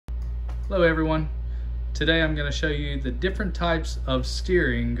Hello everyone. Today I'm going to show you the different types of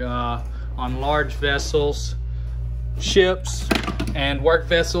steering on large vessels, ships, and work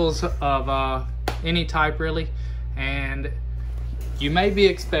vessels of any type really. And you may be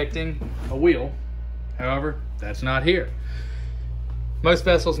expecting a wheel, however, that's not here. Most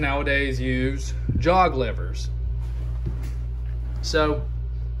vessels nowadays use jog levers. So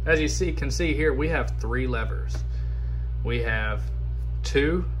as you can see here, we have 3 levers. We have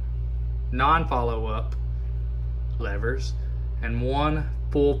 2 non-follow-up levers and 1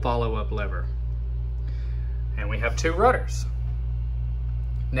 full follow-up lever. And we have 2 rudders.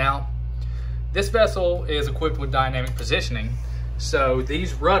 Now, this vessel is equipped with dynamic positioning, so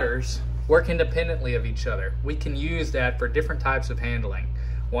these rudders work independently of each other. We can use that for different types of handling.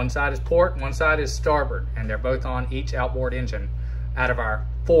 One side is port, one side is starboard, and they're both on each outboard engine out of our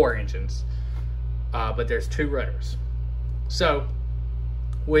 4 engines. But there's 2 rudders. So,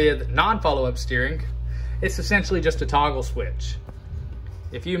 with non-follow-up steering, it's essentially just a toggle switch.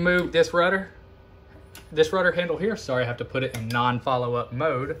 If you move this rudder handle here, sorry, I have to put it in non-follow-up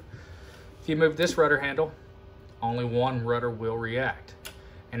mode. If you move this rudder handle, only one rudder will react.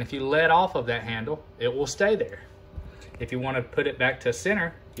 And if you let off of that handle, it will stay there. If you want to put it back to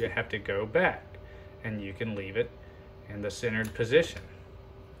center, you have to go back, and you can leave it in the centered position.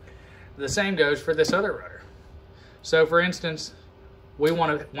 The same goes for this other rudder. So for instance, we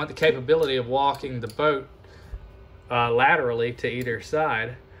want the capability of walking the boat laterally to either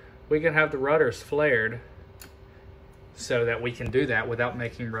side. We can have the rudders flared so that we can do that without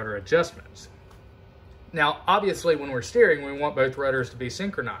making rudder adjustments. Now, obviously, when we're steering, we want both rudders to be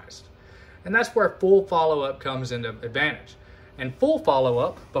synchronized. And that's where full follow-up comes into advantage. And full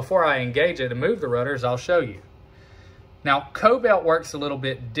follow-up, before I engage it and move the rudders, I'll show you. Now, Kobelt works a little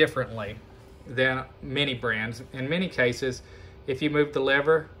bit differently than many brands. In many cases, if you move the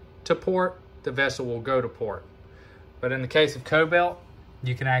lever to port, the vessel will go to port. But in the case of Kobelt,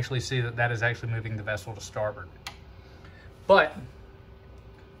 you can actually see that that is actually moving the vessel to starboard. But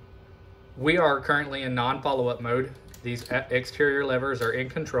we are currently in non-follow-up mode. These exterior levers are in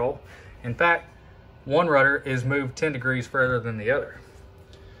control. In fact, one rudder is moved 10 degrees further than the other.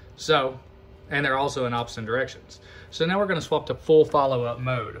 So, and they're also in opposite directions. So now we're going to swap to full follow-up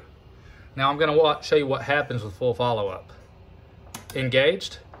mode. Now I'm going to show you what happens with full follow-up.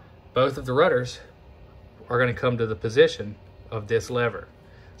 Engaged, both of the rudders are going to come to the position of this lever.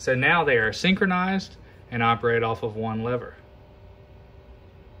 So now they are synchronized and operate off of one lever.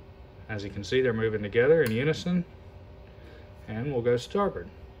 As you can see, they're moving together in unison, and we'll go starboard.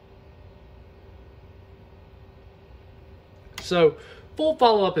 So full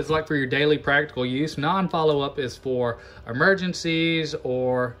follow-up is like for your daily practical use. Non-follow-up is for emergencies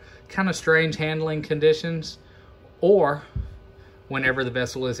or kind of strange handling conditions, or whenever the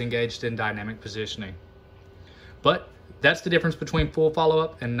vessel is engaged in dynamic positioning. But that's the difference between full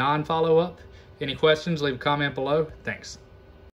follow-up and non-follow-up. Any questions, leave a comment below. Thanks.